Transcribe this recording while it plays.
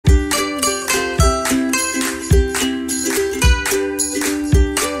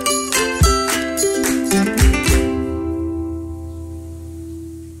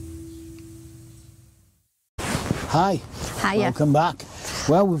Hiya. Welcome back.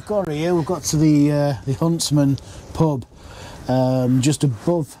 Well, we've got to the Huntsman pub, just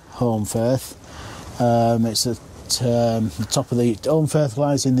above Holmfirth. It's at the top of the... Holmfirth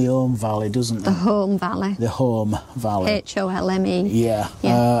lies in the Holme Valley, doesn't it? The Holme Valley. The Holme Valley. H-O-L-M-E. Yeah.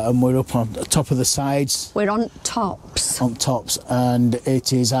 And we're up on the top of the sides. We're on tops. On tops, and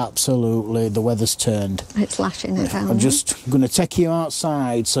it is absolutely... The weather's turned. It's lashing it down. I'm just going to take you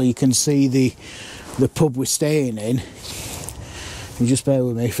outside so you can see the pub we're staying in. You just bear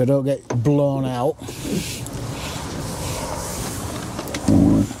with me if I don't get blown out.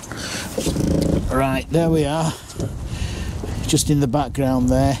 Right, there we are. Just in the background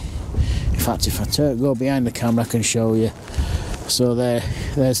there. In fact, if I go behind the camera, I can show you. So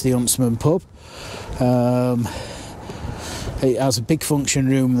there's the Huntsman pub. It has a big function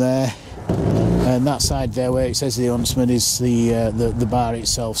room there. And that side there where it says the Huntsman is the bar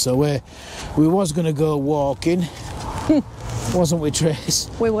itself. So we was going to go walking, wasn't we, Trace?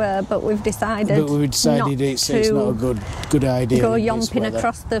 We were, but we've decided. But we decided it's not a good idea. Go yomping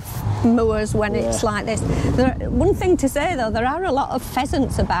across the moors when it's like this. One thing to say though, there are a lot of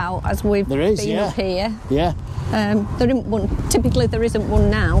pheasants about as we've been up here. Yeah. There isn't one. Typically, there isn't one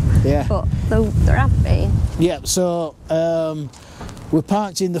now. Yeah. But there have been. Yeah. So. We're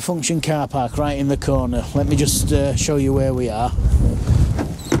parked in the function car park right in the corner. Let me just show you where we are.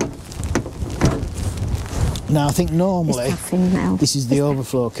 Now I think normally this is the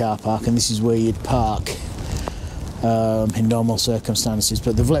overflow car park and this is where you'd park in normal circumstances,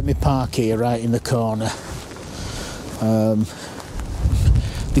 but they've let me park here right in the corner.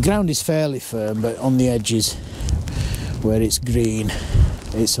 The ground is fairly firm, but on the edges where it's green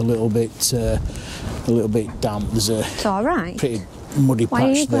it's a little bit damp. There's a pretty muddy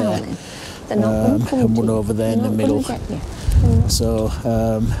patch there, and one over there in the middle. So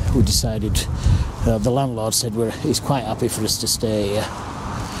we decided, the landlord said he's quite happy for us to stay here.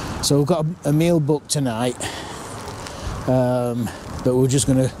 So we've got a meal booked tonight, but we're just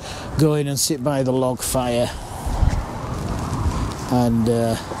going to go in and sit by the log fire and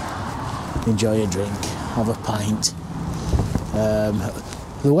enjoy a drink, have a pint.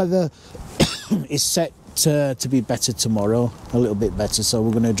 The weather is set to be better tomorrow, a little bit better, so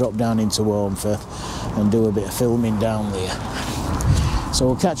we're going to drop down into Holmfirth and do a bit of filming down there. So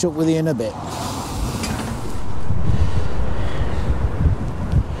we'll catch up with you in a bit.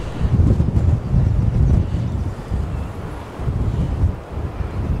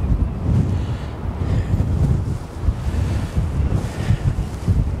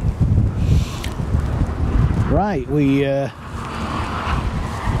 Right, we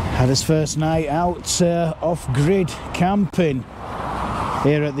had his first night out off-grid camping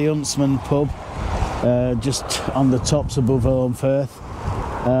here at the Huntsman pub, just on the tops above Holmfirth.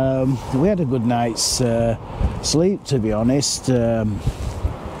 We had a good night's sleep, to be honest. We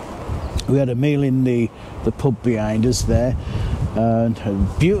had a meal in the pub behind us there, and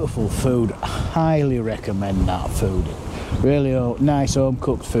beautiful food. Highly recommend that food. Really nice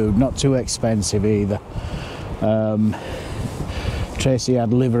home-cooked food, not too expensive either. Tracey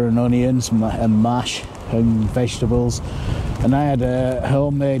had liver and onions and mash and vegetables, and I had a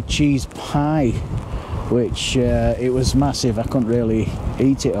homemade cheese pie, which it was massive. I couldn't really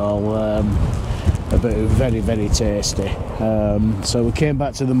eat it all, but it was very, very tasty. So we came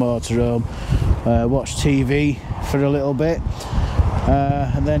back to the motorhome, watched TV for a little bit,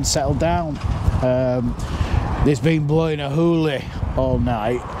 and then settled down. It's been blowing a hoolie all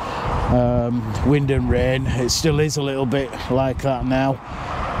night. Wind and rain. It still is a little bit like that now,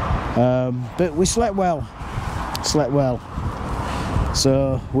 but we slept well.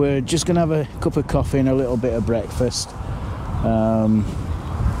 So we're just gonna have a cup of coffee and a little bit of breakfast.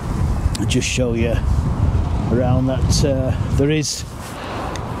 Just show you around that there is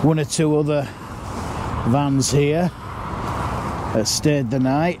one or two other vans here that stayed the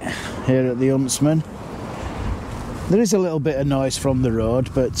night here at the Huntsman. There is a little bit of noise from the road,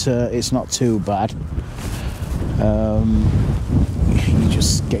 but it's not too bad. You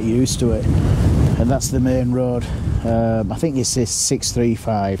just get used to it. And that's the main road. I think it's this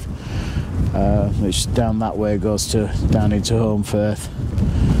 635, which down that way goes down into Holmfirth.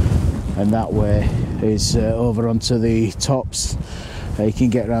 And that way is over onto the tops. You can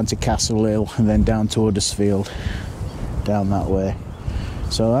get around to Castle Hill and then down to Huddersfield, down that way.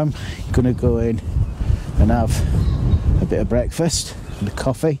 So I'm going to go in and have a bit of breakfast and a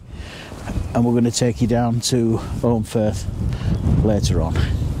coffee, and we're going to take you down to Holmfirth later on.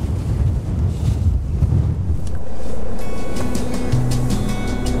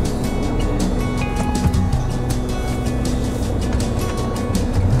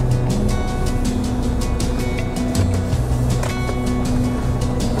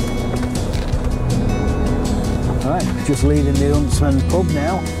 Right, just leaving the Huntsman pub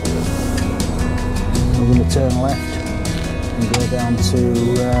now. We're going to turn left and go down to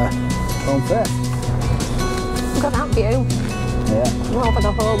Holmfirth. Look at that view. Yeah. Over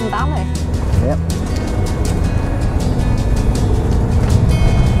the Holme Valley. Yep.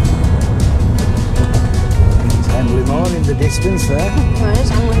 There's Henley Moor in the distance there. There is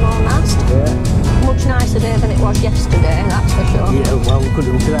Henley Moor mast. Yeah. Much nicer day than it was yesterday, that's for sure. Yeah, well, we could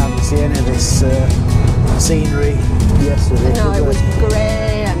hardly see any of this scenery yesterday. No, it was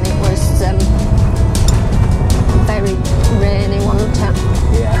grey and it was very rainy, wasn't it?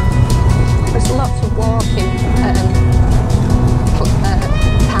 Yeah. There's lots of walking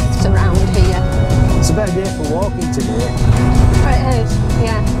paths around here. It's a better day for walking today. It is,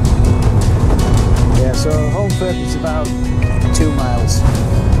 yeah. Yeah, so Holmfirth is about 2 miles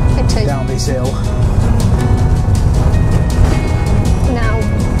It is. down this hill. Now,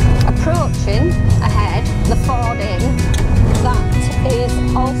 approaching ahead, the Ford Inn, that is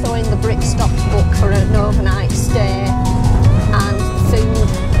also in the Britstops book for an overnight stay, and food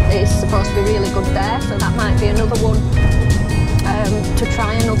is supposed to be really good there, so that might be another one to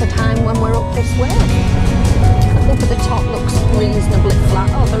try another time when we're up this way. Up at the top looks reasonably flat.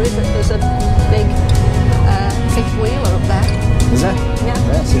 Oh, there's a big fifth wheeler up there. Is there? Yeah.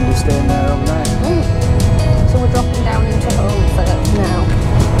 Yeah, so we're staying there overnight. So we're dropping down into Holmfirth now.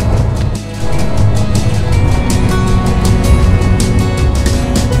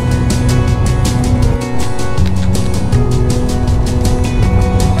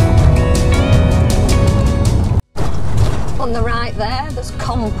 On the right there's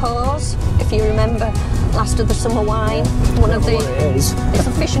Compos, if you remember last of the summer wine. One of the. What it is. It's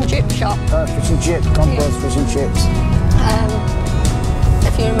a fish and chip shop. Fish and chip, Compos fish and chips.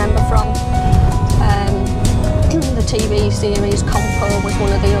 If you remember from the TV series, Compo was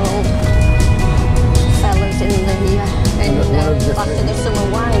one of the old fellas in last of the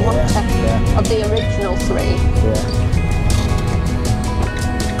summer wine, wasn't it? Yeah. Of the original three. Yeah.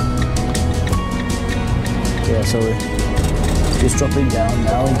 Yeah, so we're just dropping down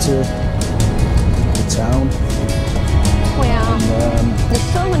now into the town. We are.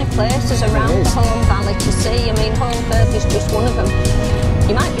 There's so many places around the Holme Valley to see. I mean, Holmfirth is just one of them.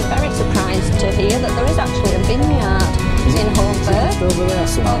 You might be very surprised to hear that there is actually a vineyard in Holmfirth. Just over there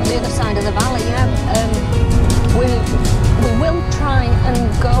somewhere. On the other side of the valley, yeah. We will try and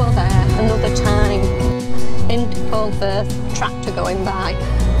go there another time. In Holmfirth, tractor going by.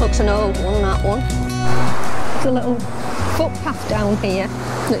 Looks an old one, that one. There's a little footpath down here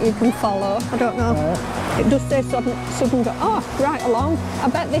that you can follow. I don't know. It does say sudden go. Oh, right along. I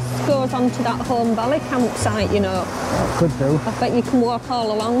bet this goes on to that Holme Valley campsite, you know. Could do. I bet you can walk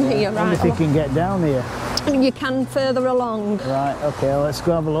all along here, right? If you can get down here. You can further along. Right, okay, let's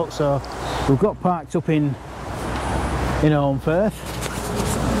go have a look. So we've got parked up in Holmfirth.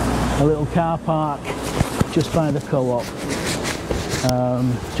 A little car park just by the co-op.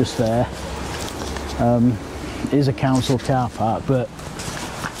 Just there. It is a council car park, but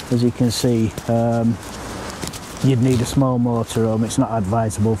as you can see, you'd need a small motorhome. It's not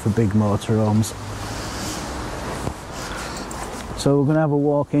advisable for big motorhomes. So we're going to have a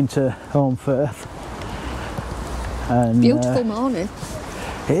walk into Holmfirth. And, beautiful morning.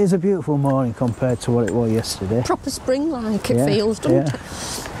 It is a beautiful morning compared to what it was yesterday. Proper spring-like it feels, doesn't it?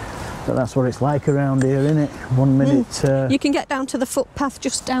 But that's what it's like around here, isn't it? 1 minute. You can get down to the footpath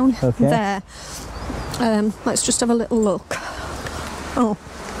just down there. Let's just have a little look. Oh,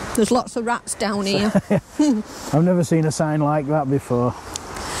 there's lots of rats down here. I've never seen a sign like that before.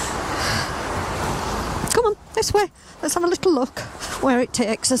 Come on, this way. Let's have a little look where it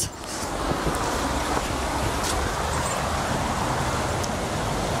takes us.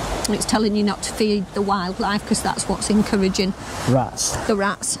 It's telling you not to feed the wildlife because that's what's encouraging rats. The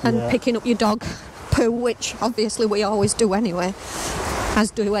rats and picking up your dog poo, which obviously we always do anyway,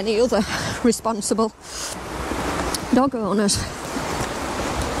 as do any other responsible dog owners.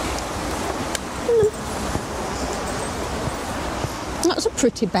 That's a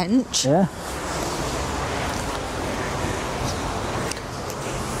pretty bench. Yeah.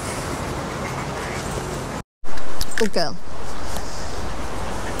 Good girl.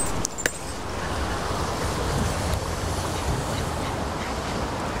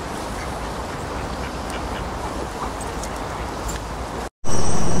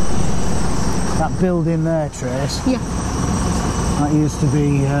 That building there, Trace. Yeah. That used to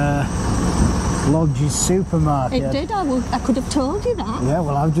be Lodge's supermarket. It did. I could have told you that. Yeah,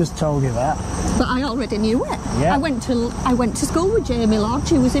 well, I've just told you that. But I already knew it. Yeah. I went to school with Jamie Lodge.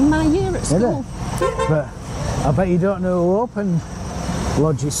 He was in my year at school. But I bet you don't know who opened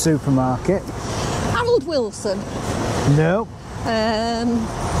Lodge's supermarket. Harold Wilson. No. Um,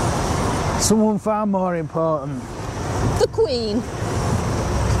 Someone far more important. the Queen.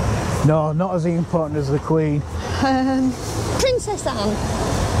 No, not as important as the Queen. Princess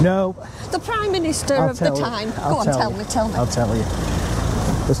Anne. No. The Prime Minister I'll of the tell you. time. I'll Go on, tell me. I'll tell you.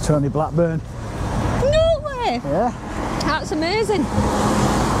 There's Tony Blackburn. No way! Yeah. That's amazing.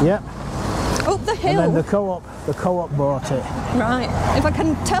 Yeah. Up the And hill. then the co-op bought it. Right. If I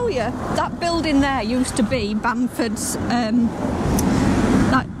can tell you, that building there used to be Bamford's.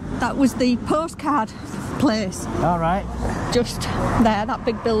 That was the postcard place. All right. Just there, that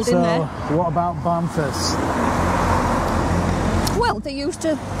big building So, there. what about Bamford's? Well, they used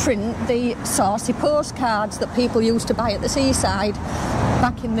to print the saucy postcards that people used to buy at the seaside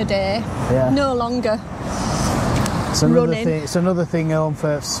back in the day. Yeah. No longer. It's another running. thing. It's another thing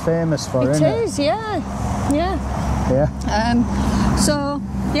Holmfirth's famous for, It isn't it? is, yeah. Yeah. Yeah. So,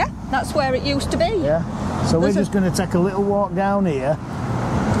 yeah, that's where it used to be. Yeah. So There's we're just going to take a little walk down here.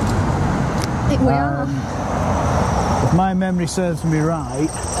 We are. If my memory serves me right,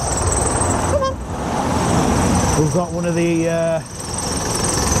 Come on. we've got one of the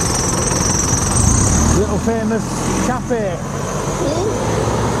little famous cafe.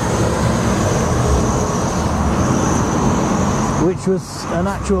 Which was an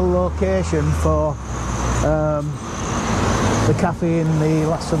actual location for the cafe in the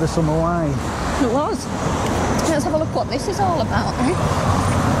Last of the Summer Wine. It was. Let's have a look what this is all about, eh?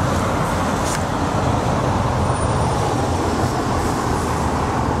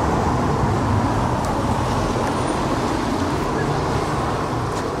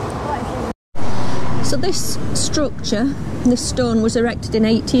 So this structure, this stone, was erected in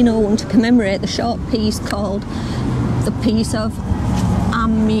 1801 to commemorate the short piece called the Peace of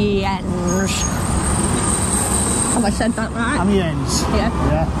Amiens. Have I said that right? Amiens. Yeah.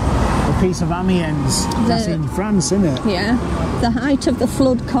 Yeah. The Peace of Amiens. That's in France, isn't it? Yeah. The height of the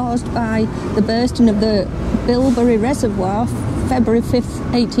flood caused by the bursting of the Bilberry Reservoir, February 5th,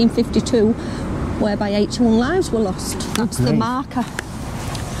 1852, whereby 81 lives were lost. That's the marker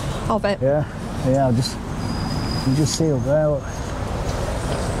of it. Yeah. Yeah, you just see up there. Look.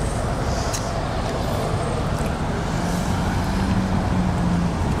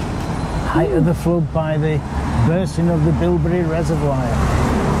 Height of the flood by the bursting of the Bilberry Reservoir.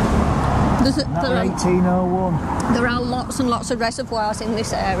 That 1801. There are lots and lots of reservoirs in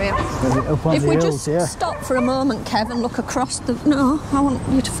this area. Up on If the we hills, just stop for a moment, Kev, and look across the... No, I want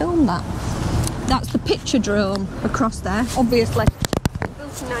you to film that. That's the picture drone across there. Obviously,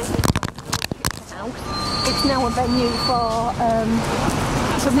 built in 1940 house. It's now a venue for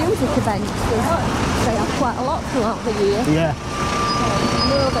music events. They have quite a lot throughout the year. Yeah. I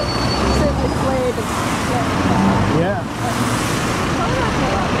know that certainly played and Yeah.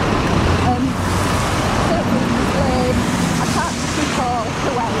 certainly played. I can't recall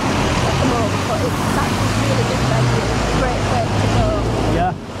who else at the moment, but it's actually a really good venue. It's a great place to go.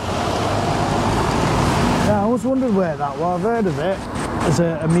 Yeah. Yeah, I always wondered where that was. I've heard of it as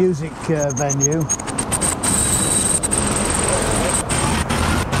a music venue.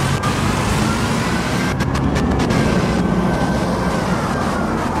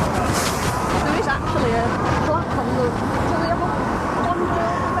 There is actually a plaque on the... Do we have one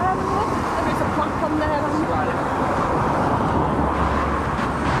there? There is a plaque on there.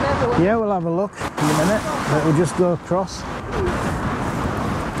 Yeah, we'll have a look in a minute. But we'll just go across.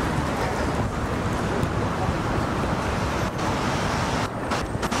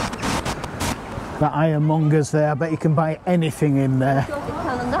 That ironmonger's there. I bet you can buy anything in there. Sure you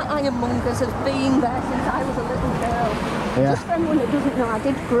can, and that ironmonger's has been there since I was a little girl. Yeah. Just for anyone that doesn't know, I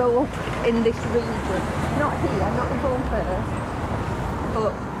did grow up in this region. Not here, not in Holmfirth,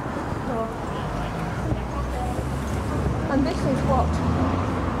 but... And this is what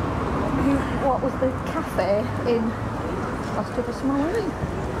was the cafe in Last of the Summer Wine.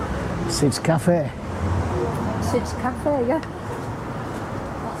 Sid's Cafe. Sid's Cafe, yeah.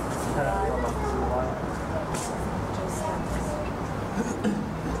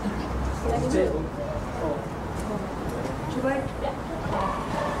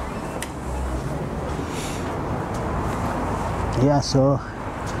 Yeah, so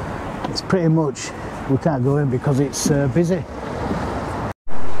it's pretty much, we can't go in because it's busy.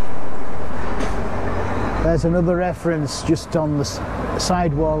 There's another reference just on the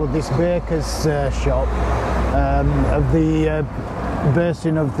side wall of this baker's shop of the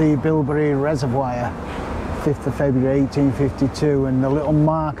bursting of the Bilberry Reservoir, 5th of February 1852, and the little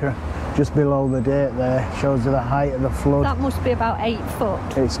marker just below the date there shows the height of the flood. That must be about 8 foot.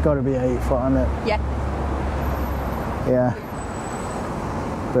 It's got to be 8 foot, hasn't it? Yeah. Yeah.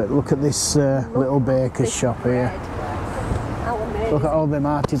 But look at this little baker's shop here. Look at all them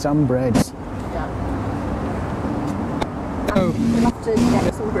artisan breads. We'll have to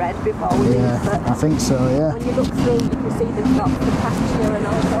get some bread before we leave, but I think so, yeah. when you look through, you can see they've got the pasture and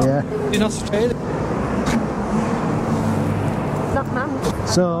all sorts of things. In Australia. That man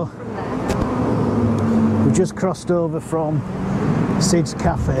So, from there. we just crossed over from Sid's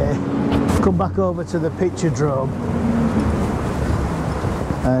Cafe, come back over to the picture drome,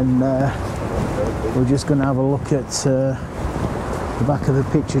 and we're just going to have a look at the back of the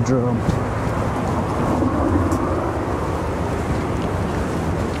picture drome.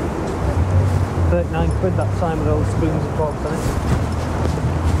 £39 that time with those spoons and forks on it.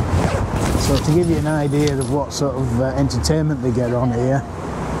 So to give you an idea of what sort of entertainment they get on here,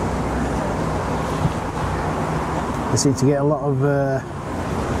 they seem to get a lot of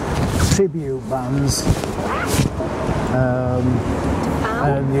tribute bands,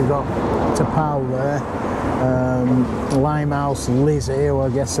 and you've got Tapao there, Limehouse Lizzie, who I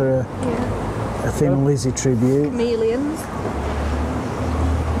guess are a Thin Lizzy tribute. Chameleons.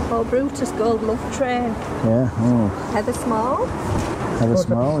 Oh, Brutus Gold Love Train. Yeah, oh, Heather Small. Heather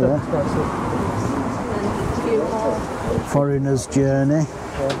Small, yeah. And a few more. Foreigner's Journey.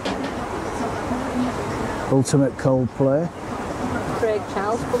 Ultimate Coldplay. Craig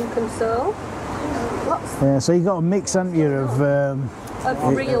Charles, Funk and Soul. Lots Yeah, so you got a mix, haven't you, of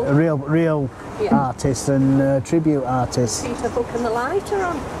of real artists and tribute artists. Peter Hook and the Lighter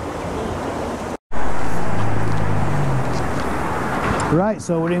on. Right,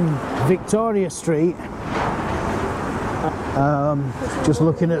 so we're in Victoria Street. Just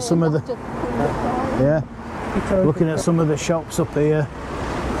looking at some of the looking at some of the shops up here.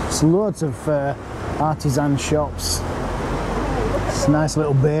 There's loads of artisan shops. It's a nice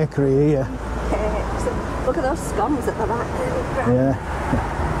little bakery here. Look at those scones at the back. Yeah,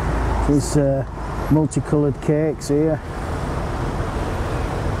 there's multicoloured cakes here.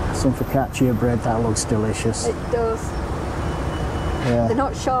 Some focaccia bread, that looks delicious. It does. Yeah. They're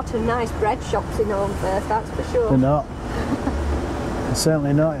not short of nice bread shops in Holmfirth, that's for sure. They're not. They're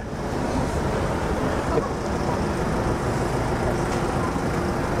certainly not.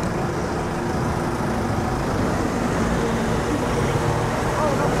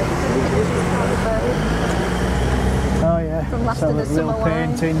 Oh yeah, From last so of the little summer wine.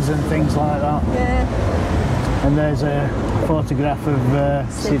 paintings and things like that. Yeah. And there's a photograph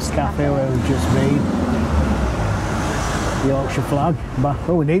of Sid's Cafe where we've just been. Yorkshire flag.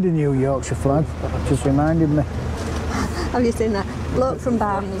 Oh, we need a new Yorkshire flag. Just reminded me. Have you seen that? Bloke from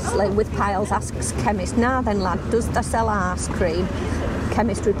Barnsley with piles asks chemist, "Now then lad, does they sell ice cream?"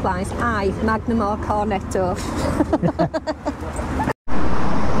 Chemist replies, "Aye, Magnum or Cornetto."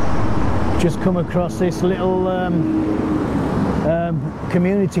 Just come across this little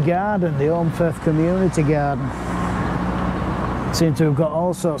community garden, the Holmfirth Community Garden. Seem to have got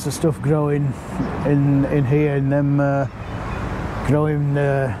all sorts of stuff growing in here in them growing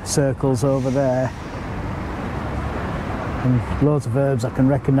circles over there. And loads of herbs. I can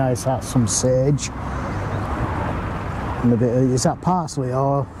recognise that, some sage. And a bit of, is that parsley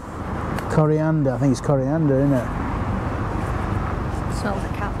or coriander? I think it's coriander, isn't it? Smells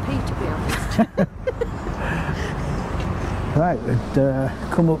like cat pee, to be honest. Right, we'd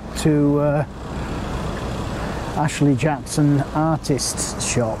come up to Ashley Jackson Artist's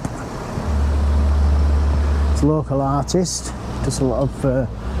shop. It's a local artist, does a lot of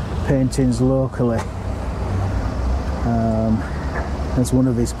paintings locally. There's one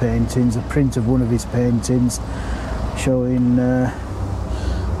of his paintings, a print of one of his paintings showing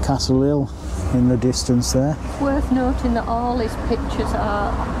Castle Hill in the distance there. Worth noting that all his pictures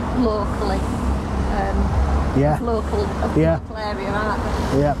are locally, Yeah, local area, aren't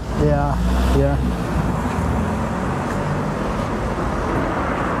they? yeah, they are, yeah.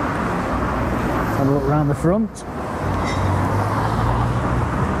 Have a look round the front.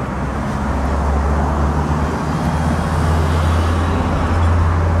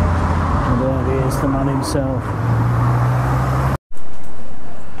 And there he is, the man himself.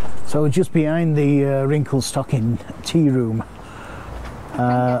 So we're just behind the wrinkle stocking tea room.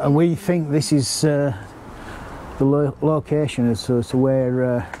 And we think this is the location as to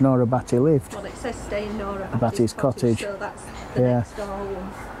where Nora Batty lived. Well, it says stay in Nora Batty's cottage. so that's the next door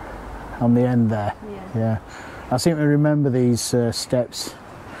one. On the end there. Yeah. I seem to remember these steps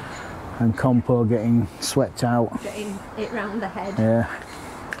and compo getting swept out. Getting it round the head. Yeah.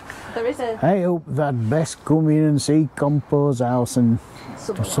 There is a I hope that best come in and see Compo's house and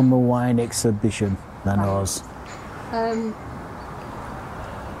summer wine exhibition than ours. So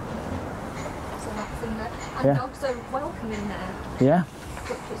that's in there. And Yeah. dogs are welcome in there, Yeah.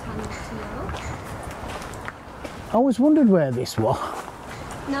 which is handy to know. I always wondered where this was.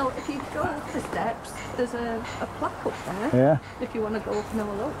 Now, if you go up the steps, there's a plaque up there. Yeah. If you want to go up and have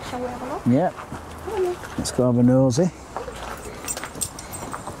a look, shall we have a look? Yeah. Oh, yeah. Let's go have a nosy.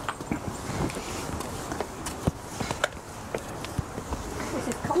 This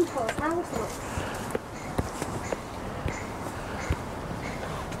is Compost House, look.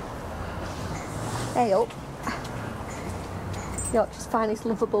 Hey up. Yorkshire's finest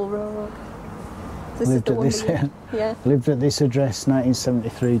livable road. This is Lived the at one this. that you, yeah. Lived at this address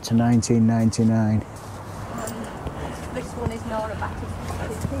 1973 to 1999, This one is Nora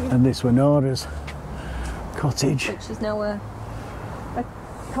Batty's, and this were Nora's cottage. which is now a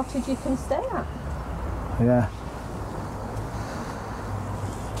cottage you can stay at. Yeah.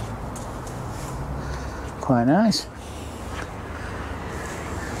 Quite nice.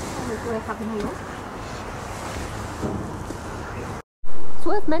 We're having a look. It's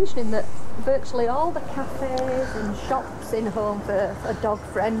worth mentioning that virtually all the cafes and shops in Holmfirth are dog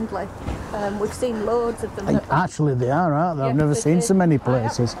friendly. We've seen loads of them. Actually, they are, aren't they? Yeah, I've never they seen do. so many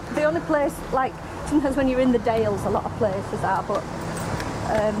places. The only place, like sometimes when you're in the Dales, a lot of places are, but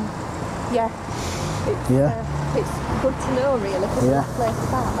yeah, it's good to know really, because Yeah. there's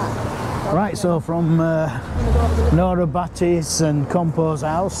places like that. Right, so from Nora Batty's and Compo's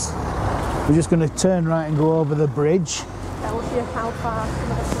house, we're just going to turn right and go over the bridge. Tells you how far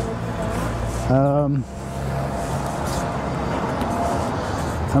some of the places are.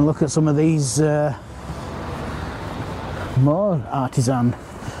 And look at some of these more artisan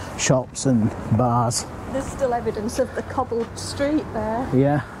shops and bars. There's still evidence of the cobbled street there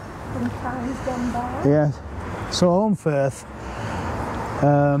Yeah, from times gone by. yeah. So Holmfirth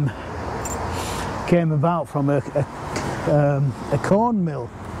came about from a corn mill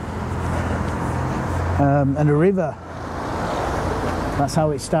and a river. That's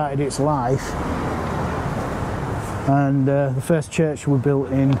how it started its life. And the first church was built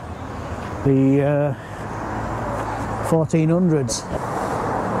in the 1400s.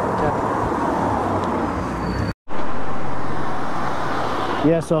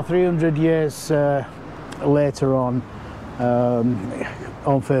 Yeah, so 300 years later on,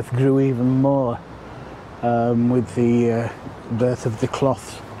 Holmfirth grew even more with the birth of the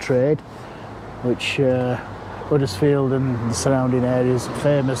cloth trade, which Huddersfield and the surrounding areas are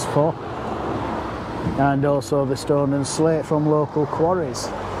famous for, and also the stone and slate from local quarries.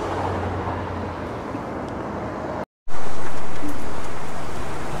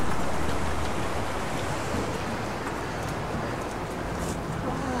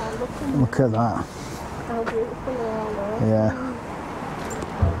 Look at that. How beautiful they all are. Yeah.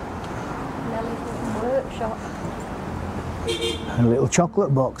 Meli's workshop. A little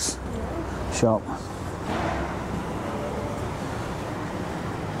chocolate box shop.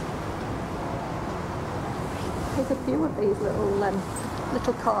 There's a few of these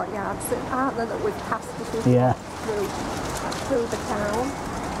little courtyards, aren't there, that we've passed as we've Yeah. walked through the town.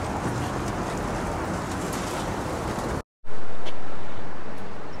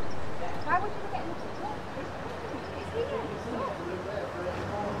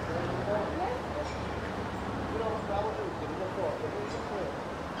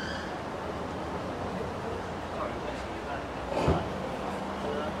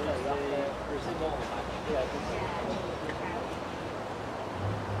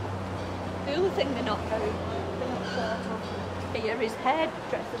 The other thing they're not sort of here is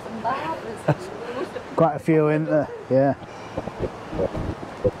hairdressers and barbers. There must have Quite a few in there, yeah.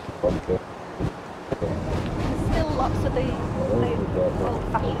 There's still lots of the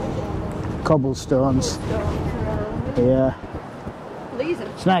old-fashioned Cobblestones. stones around. Yeah. These are,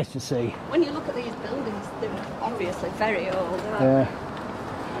 It's nice to see. when you look at these buildings, they're obviously very old. Aren't Yeah. they?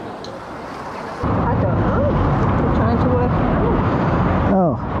 I don't know. I'm trying to work it out.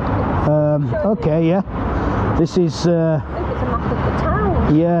 Oh. Okay, yeah. This is, I think it's a map of the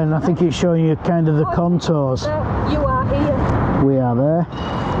town. yeah, and I think it's showing you kind of the contours. No, you are here. We are there.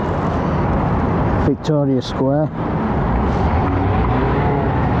 Victoria Square.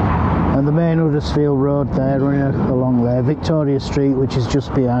 And the main Huddersfield Road there, running along there. Victoria Street, which is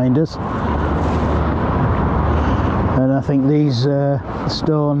just behind us. And I think these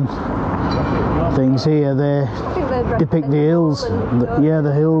stone things here, they I think they depict the hills. Yeah,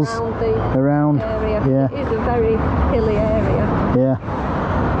 the hills around around. the area. Yeah. It is a very hilly area. Yeah.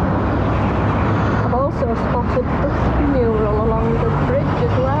 I've also spotted the mural along the bridge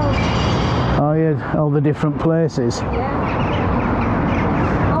as well. Oh yeah, all the different places. Yeah.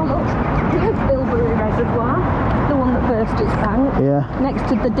 Oh look, here's Bilberry Reservoir, the one that burst its bank. Yeah. Next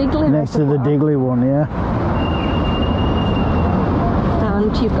to the Digley Next to the Reservoir. Digley one, yeah.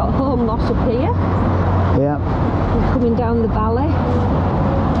 And you've got Home Loss up here. Yeah. We're coming down the valley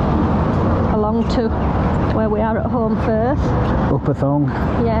along to where we are at Holmfirth. Upper Thong.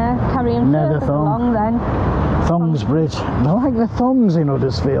 Yeah, carrying Nether further Thong. along then. Thongs Bridge. I like the thongs in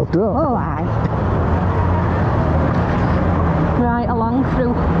Huddersfield, don't Oh, aye. Right along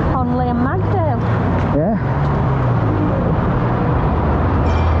through Honley and Magdale. Yeah.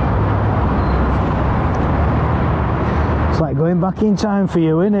 It's like going back in time for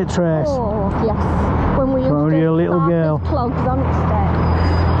you, isn't it, Trace? Oh, yes. When we used When to you were a little start girl. with clogs on its step.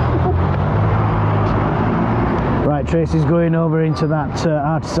 Right, Tracy's going over into that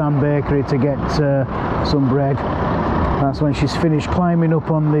artisan bakery to get some bread. That's when she's finished climbing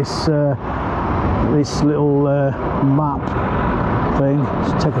up on this this little map thing.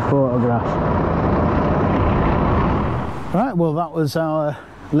 Just take a photograph. Right, well that was our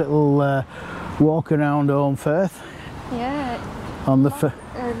little walk around Holmfirth. Yeah. On the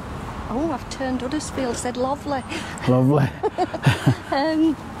oh, I've turned Huddersfield, said lovely. lovely.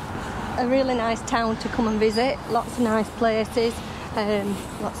 A really nice town to come and visit. Lots of nice places.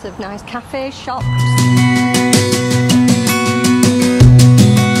 Lots of nice cafes, shops.